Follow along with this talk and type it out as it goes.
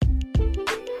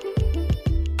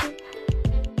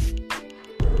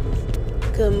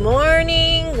Good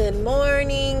morning, good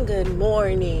morning, good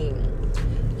morning.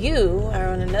 You are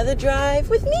on another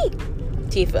drive with me,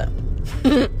 Tifa.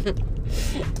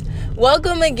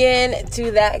 Welcome again to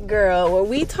That Girl, where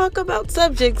we talk about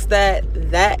subjects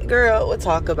that girl would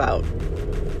talk about.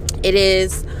 It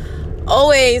is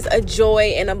always a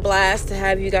joy and a blast to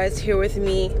have you guys here with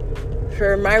me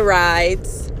for my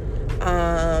rides.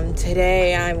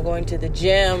 Today I'm going to the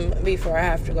gym before I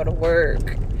have to go to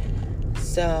work.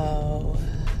 So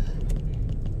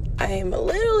I am a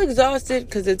little exhausted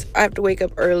because I have to wake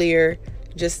up earlier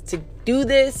just to do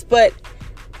this, but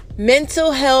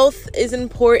mental health is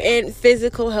important,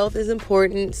 physical health is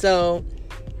important, so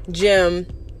gym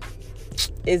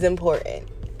is important.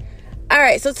 All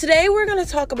right, so today we're going to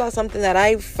talk about something that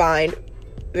I find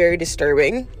very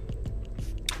disturbing.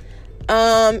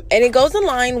 And it goes in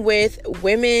line with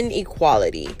women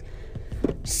equality.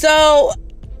 So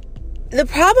the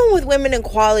problem with women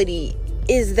equality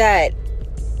is that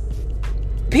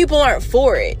people aren't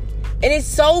for it. And it's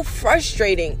so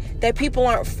frustrating that people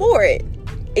aren't for it,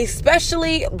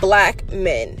 especially black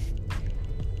men.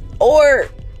 Or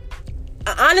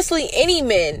honestly, any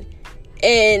men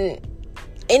in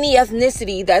any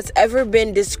ethnicity that's ever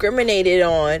been discriminated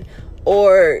on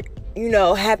or,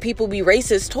 have people be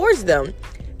racist towards them.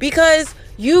 Because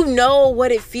you know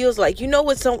what it feels like. You know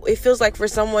what it feels like for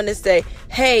someone to say,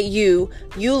 hey, you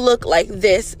look like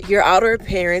this, your outer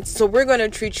appearance, so we're going to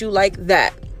treat you like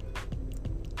that.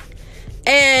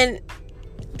 And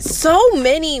so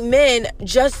many men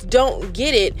just don't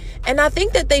get it. And I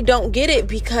think that they don't get it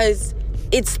because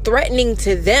it's threatening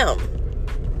to them.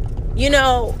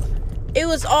 It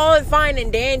was all fine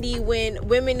and dandy when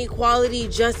women equality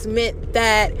just meant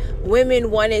that women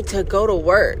wanted to go to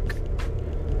work.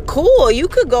 Cool, you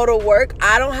could go to work.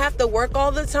 I don't have to work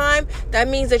all the time. That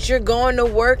means that you're going to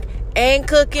work and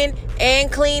cooking and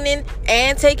cleaning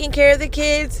and taking care of the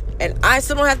kids, and I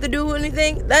still don't have to do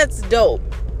anything. That's dope.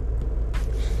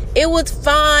 It was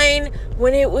fine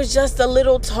when it was just a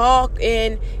little talk,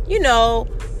 and a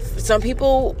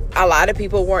lot of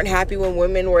people weren't happy when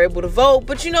women were able to vote,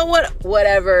 but you know what?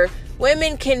 Whatever.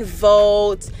 Women can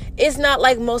vote. It's not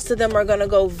like most of them are gonna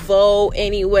go vote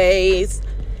anyways.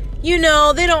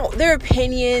 Their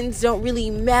opinions don't really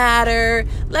matter.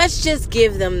 Let's just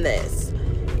give them this.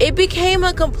 It became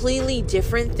a completely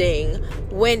different thing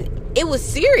when it was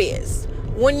serious.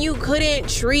 When you couldn't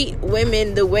treat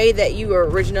women the way that you were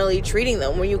originally treating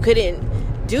them. When you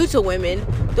couldn't do to women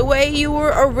the way you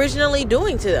were originally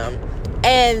doing to them.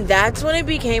 And that's when it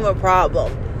became a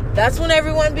problem. That's when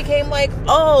everyone became like,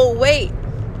 oh, wait,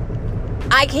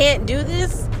 I can't do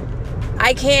this.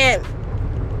 I can't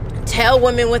tell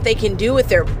women what they can do with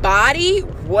their body.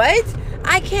 What?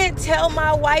 I can't tell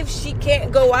my wife she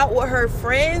can't go out with her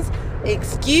friends.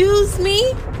 Excuse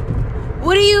me?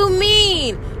 What do you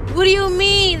mean? What do you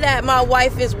mean that my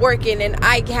wife is working and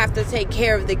I have to take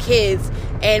care of the kids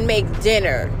and make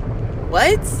dinner?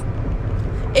 What?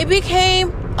 It became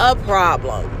a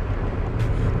problem.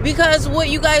 Because what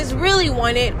you guys really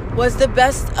wanted was the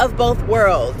best of both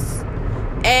worlds.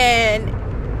 And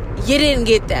you didn't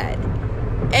get that.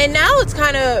 And now it's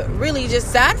kind of really just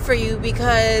sad for you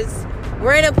because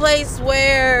we're in a place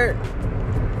where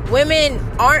women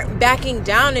aren't backing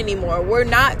down anymore. We're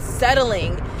not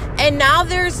settling. And now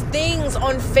there's things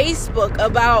on Facebook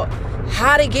about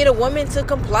how to get a woman to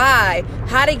comply,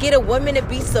 how to get a woman to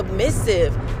be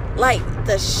submissive. Like,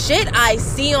 the shit I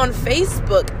see on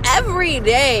Facebook every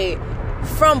day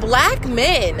from black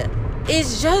men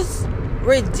is just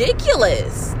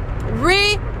ridiculous.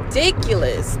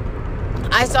 Ridiculous.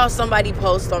 I saw somebody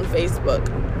post on Facebook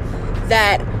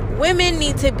that women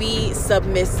need to be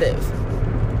submissive.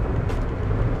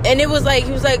 And he was like,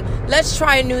 let's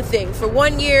try a new thing. For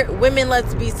 1 year, women,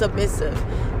 let's be submissive.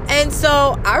 And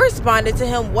so I responded to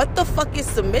him, what the fuck is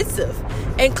submissive?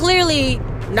 And clearly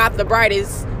not the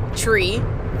brightest tree,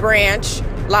 branch,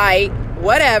 light,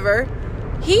 whatever.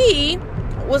 He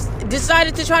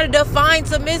decided to try to define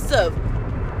submissive.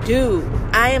 Dude,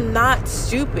 I am not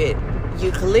stupid.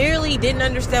 You clearly didn't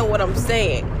understand what I'm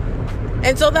saying.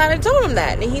 And so that I told him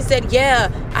that. And he said,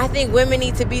 yeah, I think women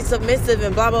need to be submissive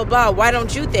and blah, blah, blah. Why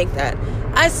don't you think that?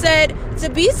 I said, to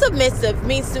be submissive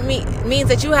means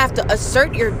that you have to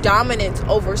assert your dominance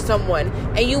over someone.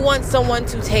 And you want someone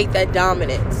to take that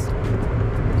dominance.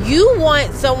 You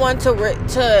want someone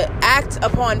to act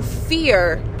upon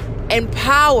fear and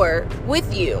power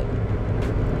with you.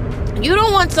 You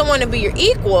don't want someone to be your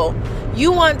equal.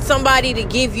 You want somebody to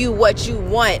give you what you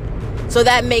want. So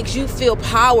that makes you feel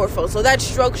powerful. So that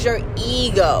strokes your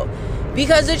ego.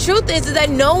 Because the truth is that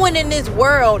no one in this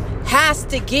world has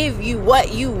to give you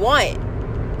what you want.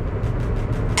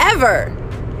 Ever.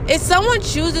 If someone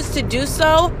chooses to do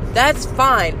so, that's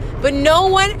fine. But no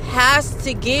one has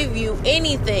to give you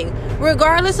anything.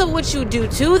 Regardless of what you do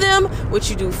to them, what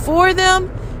you do for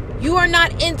them, you are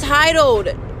not entitled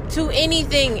to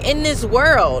anything in this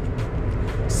world.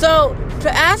 So to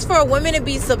ask for a woman to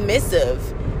be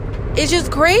submissive is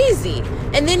just crazy.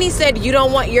 And then he said, you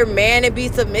don't want your man to be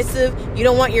submissive? You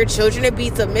don't want your children to be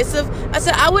submissive? I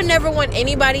said, I would never want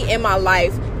anybody in my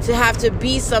life to have to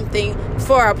be something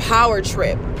for a power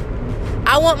trip.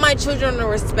 I want my children to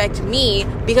respect me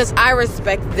because I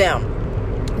respect them.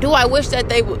 Do I wish that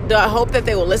do I hope that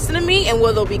they will listen to me, and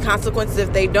will there be consequences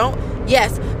if they don't?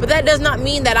 Yes, but that does not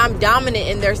mean that I'm dominant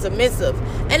and they're submissive.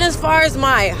 And as far as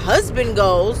my husband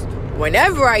goes,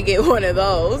 whenever I get one of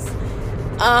those,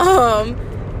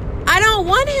 I don't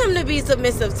want him to be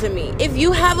submissive to me. If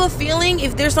you have a feeling,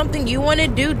 if there's something you want to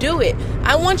do it.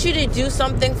 I want you to do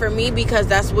something for me because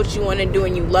that's what you want to do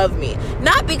and you love me.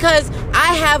 Not because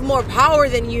I have more power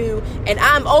than you and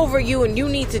I'm over you and you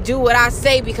need to do what I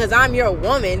say because I'm your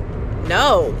woman.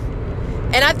 No.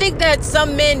 And I think that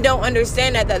some men don't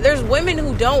understand that there's women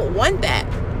who don't want that.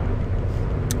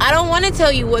 I don't want to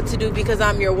tell you what to do because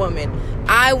I'm your woman.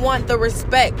 I want the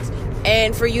respect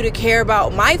and for you to care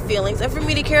about my feelings and for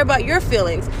me to care about your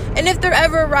feelings. And if there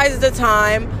ever arises a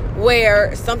time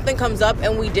where something comes up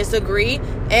and we disagree,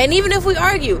 and even if we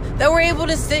argue, that we're able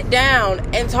to sit down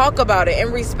and talk about it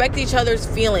and respect each other's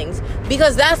feelings,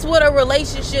 because that's what a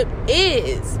relationship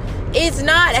is. It's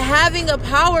not having a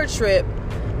power trip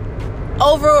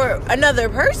over another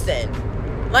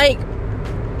person. Like,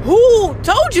 who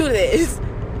told you this?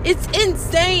 It's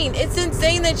insane. It's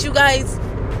insane that you guys,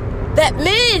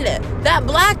 that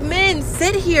black men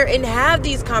sit here and have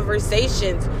these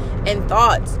conversations and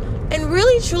thoughts and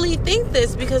really truly think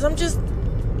this, because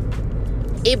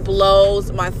it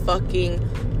blows my fucking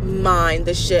mind,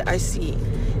 the shit I see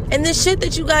and the shit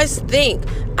that you guys think.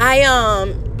 I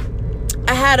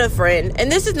had a friend,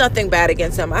 and this is nothing bad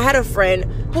against him. I had a friend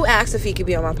who asked if he could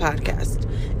be on my podcast.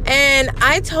 And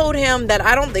I told him that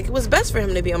I don't think it was best for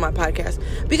him to be on my podcast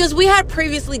because we had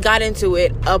previously got into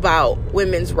it about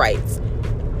women's rights.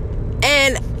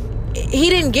 And he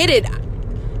didn't get it.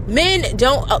 Men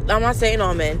don't, I'm not saying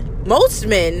all men. Most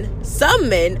men, some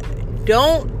men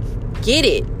don't get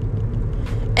it.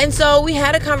 And so we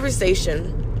had a conversation.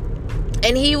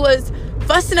 And he was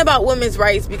fussing about women's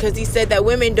rights because he said that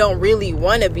women don't really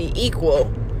want to be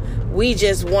equal. We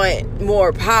just want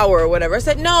more power or whatever. I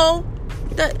said, no.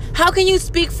 How can you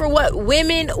speak for what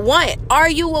women want? Are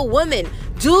you a woman?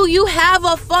 Do you have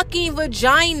a fucking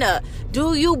vagina?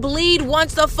 Do you bleed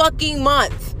once a fucking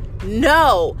month?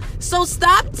 No. So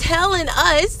stop telling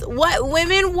us what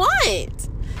women want.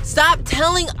 Stop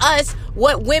telling us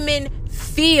what women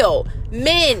feel.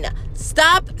 Men,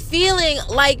 stop feeling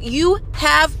like you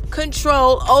have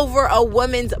control over a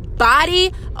woman's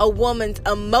body, a woman's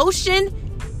emotion,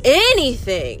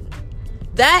 anything.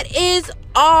 That is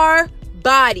our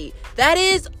body. That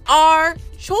is our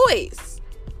choice.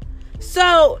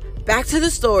 So back to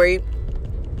the story.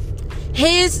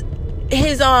 His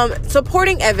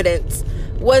supporting evidence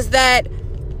was that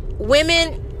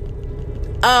women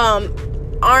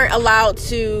aren't allowed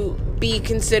to be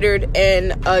considered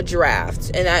in a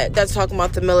draft, and that's talking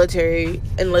about the military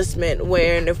enlistment,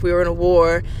 when if we were in a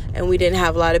war and we didn't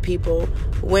have a lot of people,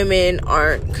 women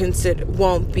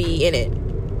won't be in it.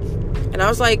 And I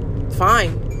was like,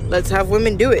 fine, let's have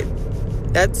women do it.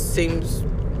 That seems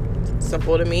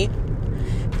simple to me.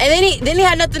 And then he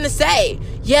had nothing to say.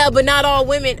 Yeah, but not all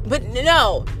women. But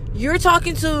no, we're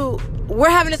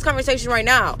having this conversation right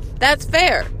now. That's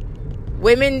fair.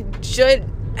 Women should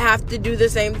have to do the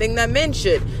same thing that men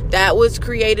should. That was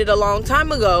created a long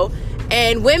time ago.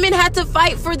 And women had to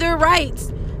fight for their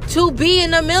rights to be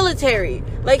in the military.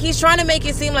 Like, he's trying to make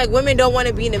it seem like women don't want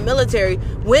to be in the military.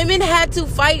 Women had to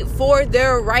fight for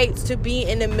their rights to be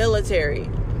in the military.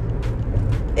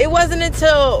 It wasn't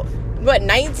until,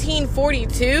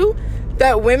 1942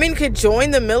 that women could join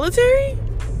the military?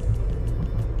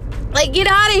 Like, get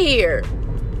out of here.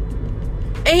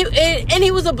 And he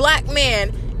was a black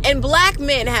man. And black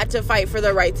men had to fight for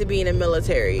the right to be in the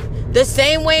military. The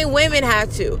same way women had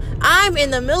to. I'm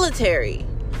in the military.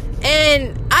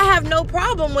 And I have no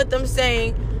problem with them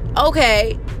saying,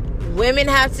 okay, women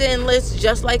have to enlist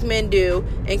just like men do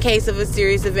in case of a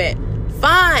serious event.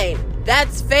 Fine.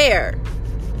 That's fair.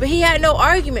 But he had no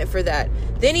argument for that.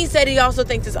 Then he said he also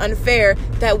thinks it's unfair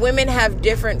that women have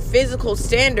different physical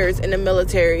standards in the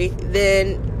military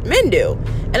than men do.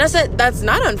 And I said, that's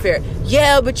not unfair.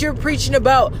 Yeah, but you're preaching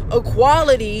about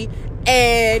equality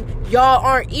and y'all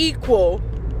aren't equal.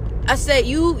 I said,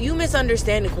 you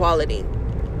misunderstand equality.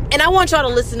 And I want y'all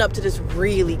to listen up to this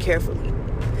really carefully,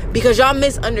 because y'all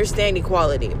misunderstand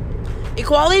equality.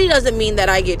 Equality doesn't mean that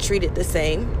I get treated the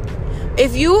same.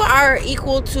 If you are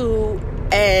equal to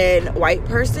a white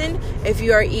person, if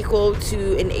you are equal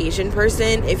to an Asian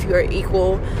person, if you are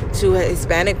equal to a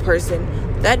Hispanic person,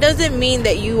 that doesn't mean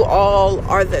that you all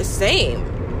are the same.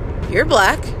 You're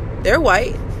black, they're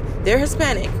white, they're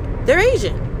Hispanic, they're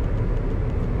Asian.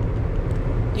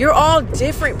 You're all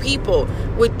different people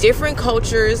with different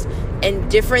cultures and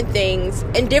different things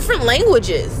and different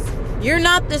languages. You're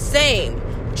not the same.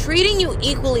 Treating you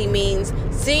equally means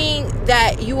seeing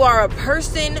that you are a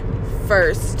person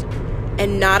first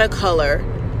and not a color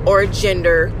or a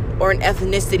gender or an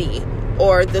ethnicity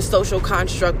or the social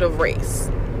construct of race.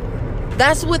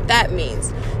 That's what that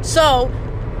means. So,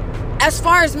 as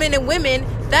far as men and women,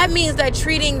 that means that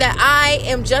treating that I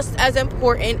am just as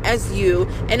important as you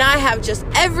and I have just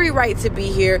every right to be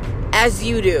here as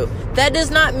you do. That does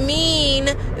not mean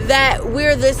that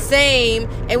we're the same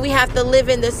and we have to live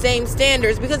in the same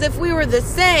standards, because if we were the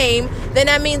same, then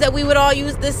that means that we would all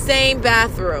use the same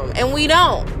bathroom, and we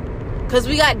don't, because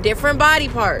we got different body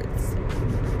parts.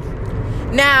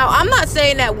 Now, I'm not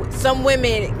saying that some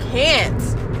women can't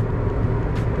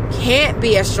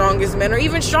be as strong as men or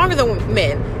even stronger than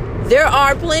men. There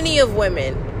are plenty of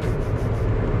women.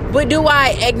 But do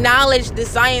I acknowledge the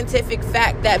scientific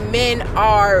fact that men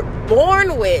are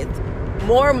born with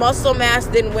more muscle mass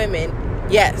than women?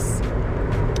 Yes.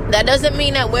 That doesn't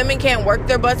mean that women can't work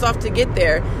their butts off to get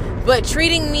there. But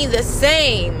treating me the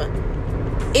same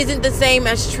isn't the same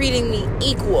as treating me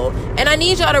equal. And I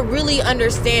need y'all to really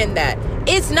understand that.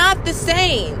 It's not the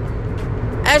same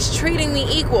as treating me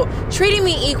equal. Treating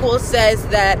me equal says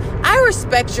that I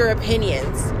respect your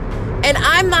opinions, and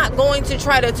I'm not going to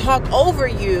try to talk over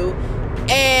you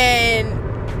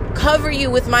and cover you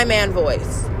with my man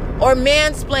voice or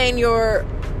mansplain your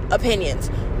opinions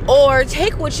or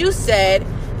take what you said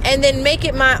and then make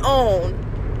it my own.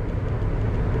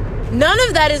 None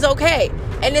of that is okay.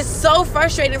 And it's so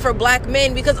frustrating for black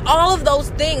men, because all of those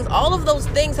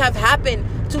things have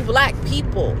happened to black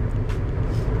people.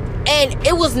 And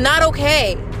it was not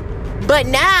okay. But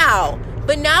now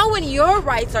when your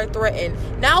rights are threatened,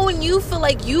 now when you feel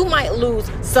like you might lose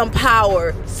some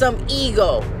power, some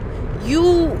ego,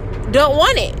 you don't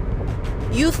want it.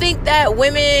 You think that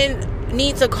women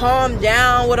need to calm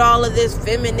down with all of this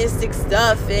feministic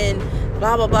stuff and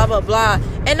blah, blah, blah, blah, blah.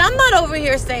 And I'm not over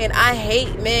here saying I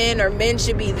hate men or men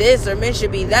should be this or men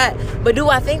should be that. But do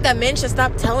I think that men should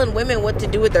stop telling women what to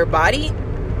do with their body?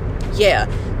 Yeah.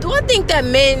 Do I think that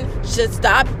men should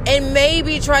stop and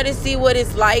maybe try to see what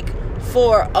it's like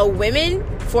for a woman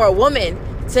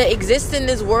to exist in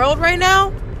this world right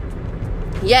now?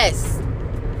 Yes.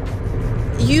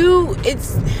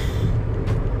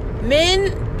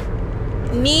 Men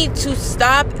need to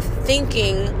stop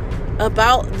thinking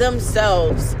about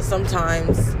themselves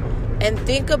sometimes and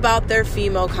think about their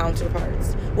female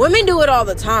counterparts. Women do it all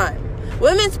the time.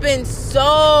 Women spend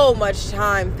so much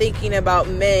time thinking about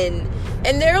men,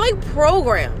 and they're like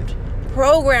programmed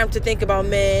to think about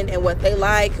men and what they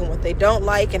like and what they don't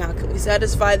like and how can we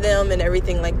satisfy them and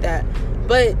everything like that.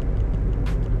 But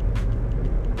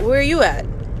where are you at?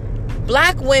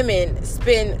 Black women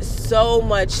spend so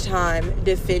much time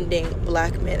defending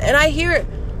black men. And I hear it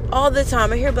all the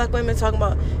time. I hear black women talking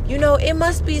about, it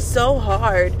must be so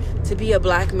hard to be a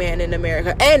black man in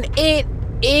America. And it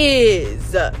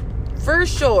is, for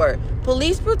sure.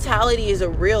 Police brutality is a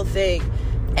real thing.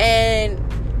 And,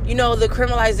 the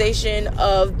criminalization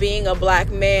of being a black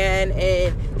man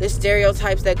and the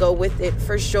stereotypes that go with it,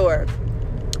 for sure.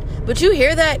 But you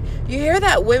hear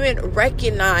that women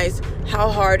recognize how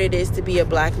hard it is to be a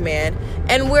black man,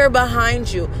 and we're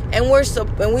behind you, and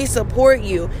we support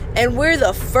you, and we're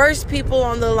the first people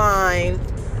on the line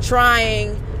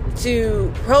trying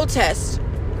to protest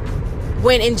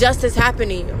when injustice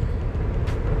happened to you.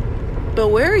 But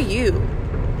where are you?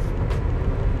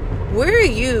 Where are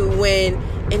you when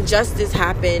injustice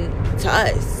happened to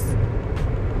us?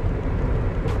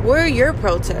 Where are your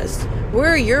protests?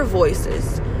 Where are your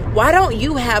voices? Why don't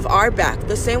you have our back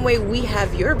the same way we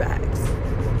have your backs?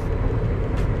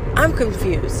 I'm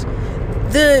confused.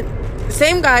 The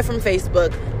same guy from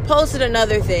Facebook posted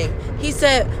another thing. He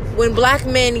said when black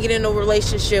men get in a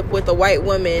relationship with a white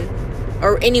woman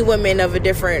or any women of a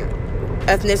different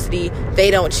ethnicity,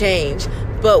 they don't change.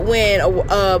 But when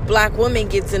a black woman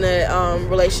gets in a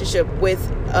relationship with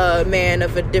a man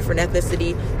of a different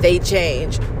ethnicity, they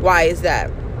change. Why is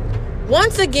that?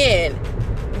 Once again,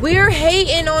 we're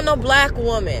hating on a black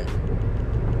woman.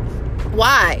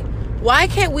 Why? Why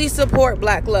can't we support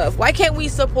black love? Why can't we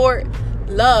support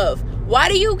love? Why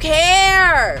do you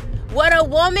care what a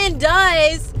woman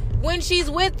does when she's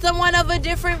with someone of a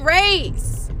different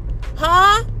race?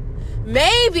 Huh?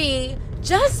 Maybe,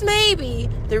 just maybe,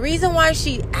 the reason why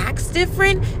she acts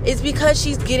different is because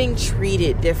she's getting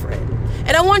treated different.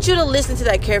 And I want you to listen to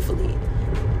that carefully.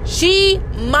 She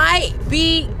might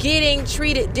be getting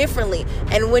treated differently.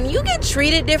 And when you get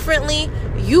treated differently,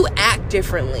 you act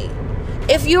differently.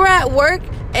 If you're at work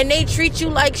and they treat you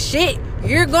like shit,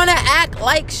 you're gonna act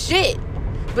like shit.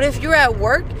 But if you're at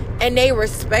work and they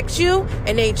respect you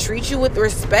and they treat you with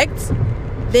respect,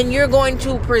 then you're going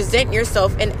to present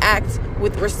yourself and act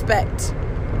with respect.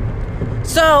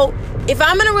 So, if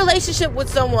I'm in a relationship with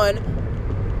someone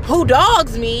who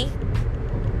dogs me,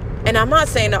 and I'm not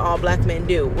saying that all black men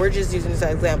do, we're just using this as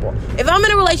an example. If I'm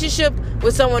in a relationship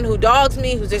with someone who dogs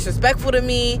me, who's disrespectful to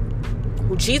me,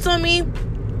 who cheats on me,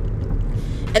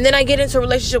 and then I get into a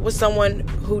relationship with someone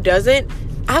who doesn't,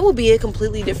 I will be a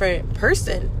completely different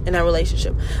person in that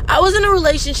relationship. I was in a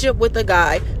relationship with a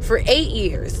guy for 8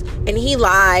 years, and he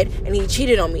lied and he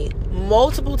cheated on me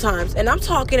multiple times. And I'm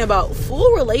talking about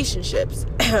full relationships.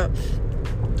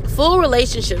 Full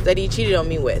relationships that he cheated on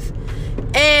me with.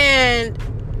 And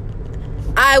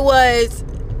I was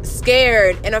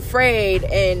scared and afraid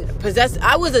and possessed.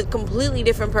 I was a completely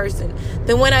different person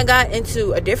than when I got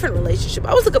into a different relationship.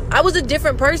 I was a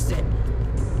different person.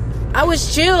 I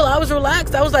was chill. I was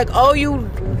relaxed. I was like, oh, you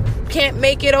can't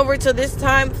make it over to this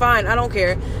time? Fine. I don't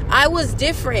care. I was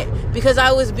different because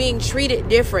I was being treated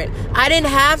different. I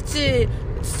didn't have to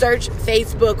search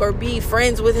Facebook or be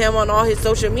friends with him on all his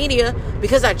social media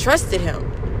because I trusted him.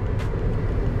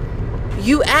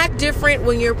 You act different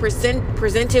when you're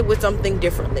presented with something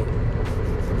differently.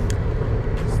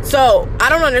 So, I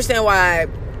don't understand why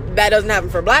that doesn't happen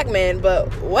for black men, but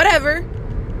whatever.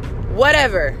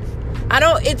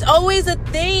 It's always a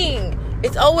thing.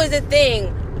 It's always a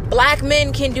thing. Black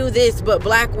men can do this, but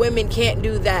black women can't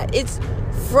do that. It's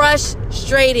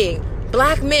frustrating.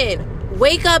 Black men,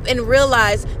 wake up and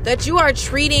realize that you are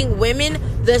treating women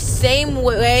the same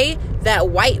way that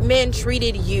white men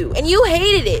treated you. And you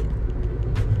hated it.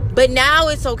 But now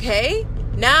it's okay.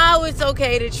 Now it's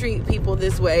okay to treat people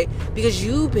this way because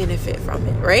you benefit from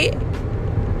it, right?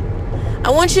 I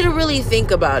want you to really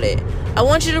think about it. I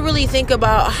want you to really think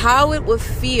about how it would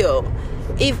feel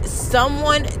if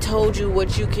someone told you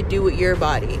what you could do with your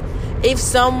body. If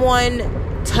someone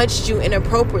touched you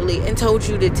inappropriately and told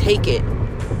you to take it.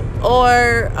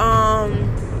 Or, I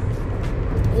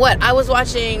was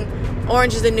watching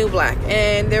Orange is the New Black,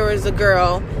 and there was a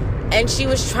girl, and she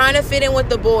was trying to fit in with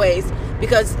the boys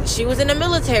because she was in the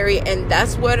military, and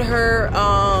that's what her,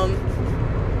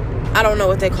 I don't know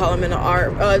what they call them in the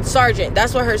art, sergeant.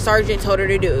 That's what her sergeant told her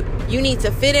to do. You need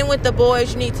to fit in with the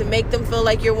boys. You need to make them feel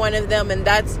like you're one of them, and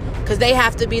that's because they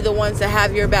have to be the ones to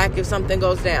have your back if something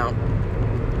goes down.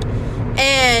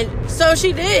 And so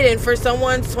she did, and for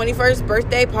someone's 21st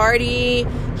birthday party,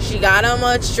 she got him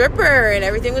a stripper, and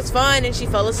everything was fun, and she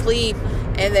fell asleep.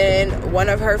 And then one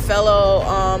of her fellow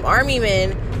army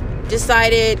men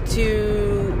decided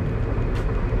to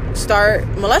start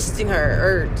molesting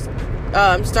her,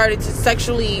 or started to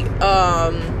sexually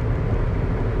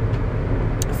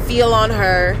feel on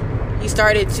her. He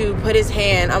started to put his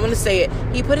hand, I'm going to say it,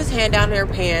 he put his hand down her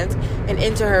pants and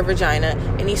into her vagina,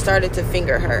 and he started to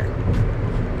finger her.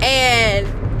 And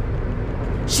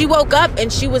she woke up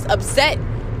and she was upset,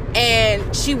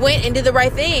 and she went and did the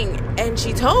right thing, and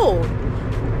she told.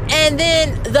 And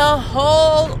then the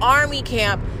whole army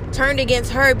camp turned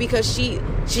against her because she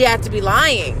had to be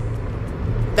lying.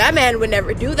 That man would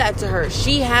never do that to her.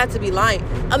 She had to be lying.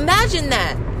 Imagine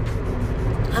that.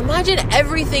 Imagine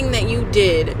everything that you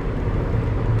did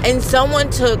and someone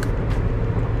took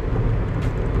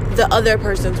the other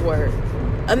person's word.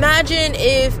 Imagine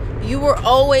if you were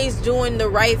always doing the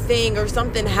right thing or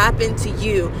something happened to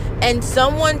you and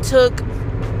someone took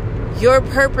your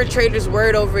perpetrator's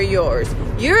word over yours.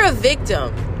 You're a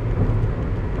victim.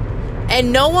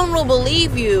 And no one will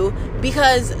believe you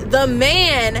because the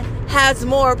man has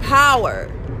more power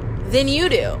than you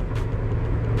do.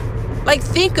 Like,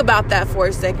 think about that for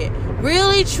a second.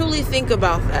 Really, truly think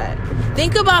about that.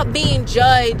 Think about being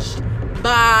judged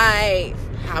by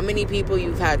how many people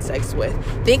you've had sex with.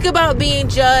 Think about being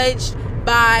judged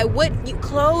by what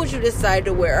clothes you decide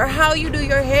to wear or how you do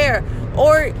your hair,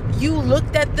 or you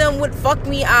looked at them with fuck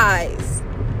me eyes.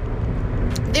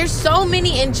 There's so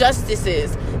many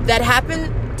injustices that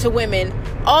happen to women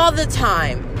all the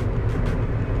time.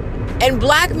 And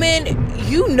black men,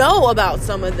 you know about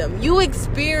some of them. You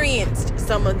experienced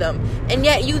some of them. And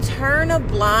yet you turn a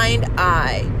blind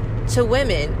eye to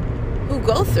women who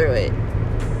go through it.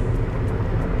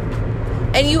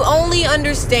 And you only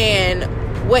understand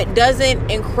what doesn't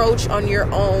encroach on your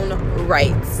own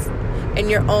rights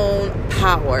and your own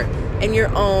power and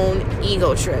your own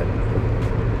ego trip.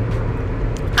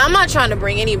 I'm not trying to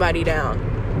bring anybody down.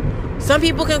 Some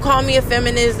people can call me a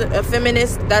feminist,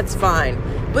 that's fine.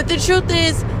 But the truth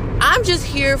is, I'm just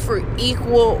here for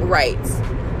equal rights.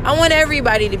 I want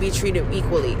everybody to be treated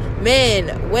equally.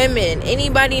 Men, women,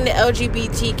 anybody in the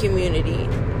LGBT community.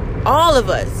 All of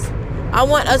us. I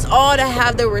want us all to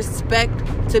have the respect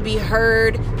to be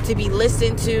heard, to be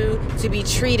listened to be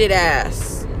treated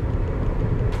as.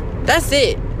 That's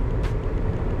it.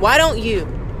 Why don't you?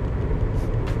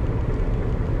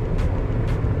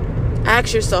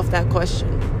 Ask yourself that question.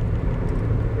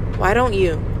 Why don't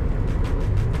you?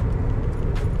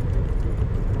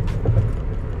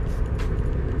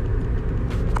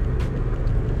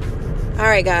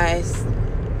 Alright, guys.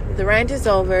 The rant is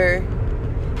over.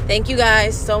 Thank you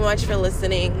guys so much for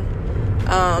listening.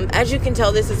 As you can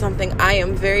tell, this is something I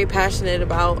am very passionate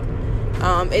about.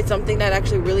 It's something that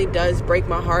actually really does break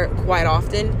my heart quite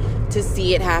often to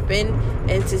see it happen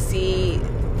and to see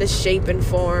the shape and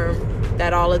form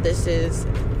that all of this is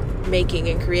making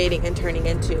and creating and turning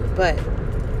into. But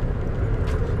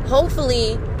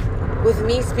hopefully, with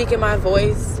me speaking my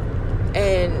voice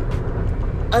and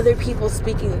other people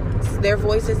speaking their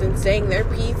voices and saying their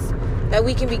piece, that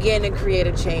we can begin to create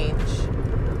a change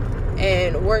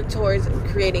and work towards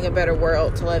creating a better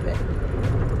world to live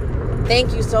in.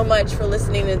 Thank you so much for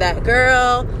listening to that,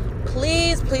 girl.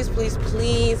 Please, please, please,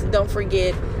 please don't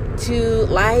forget to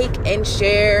like and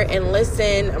share and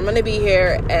listen. I'm going to be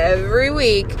here every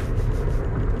week.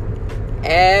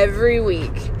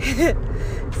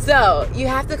 So you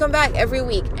have to come back every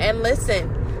week and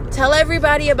listen. Tell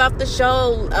everybody about the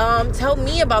show. Tell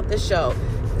me about the show.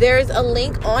 There's a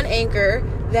link on Anchor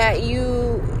that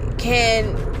you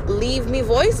can leave me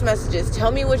voice messages. Tell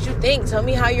me what you think. Tell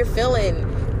me how you're feeling.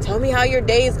 Tell me how your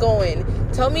day is going.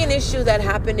 Tell me an issue that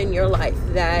happened in your life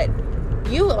that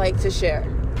you would like to share.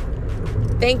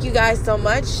 Thank you guys so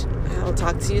much. I'll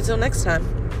talk to you till next time.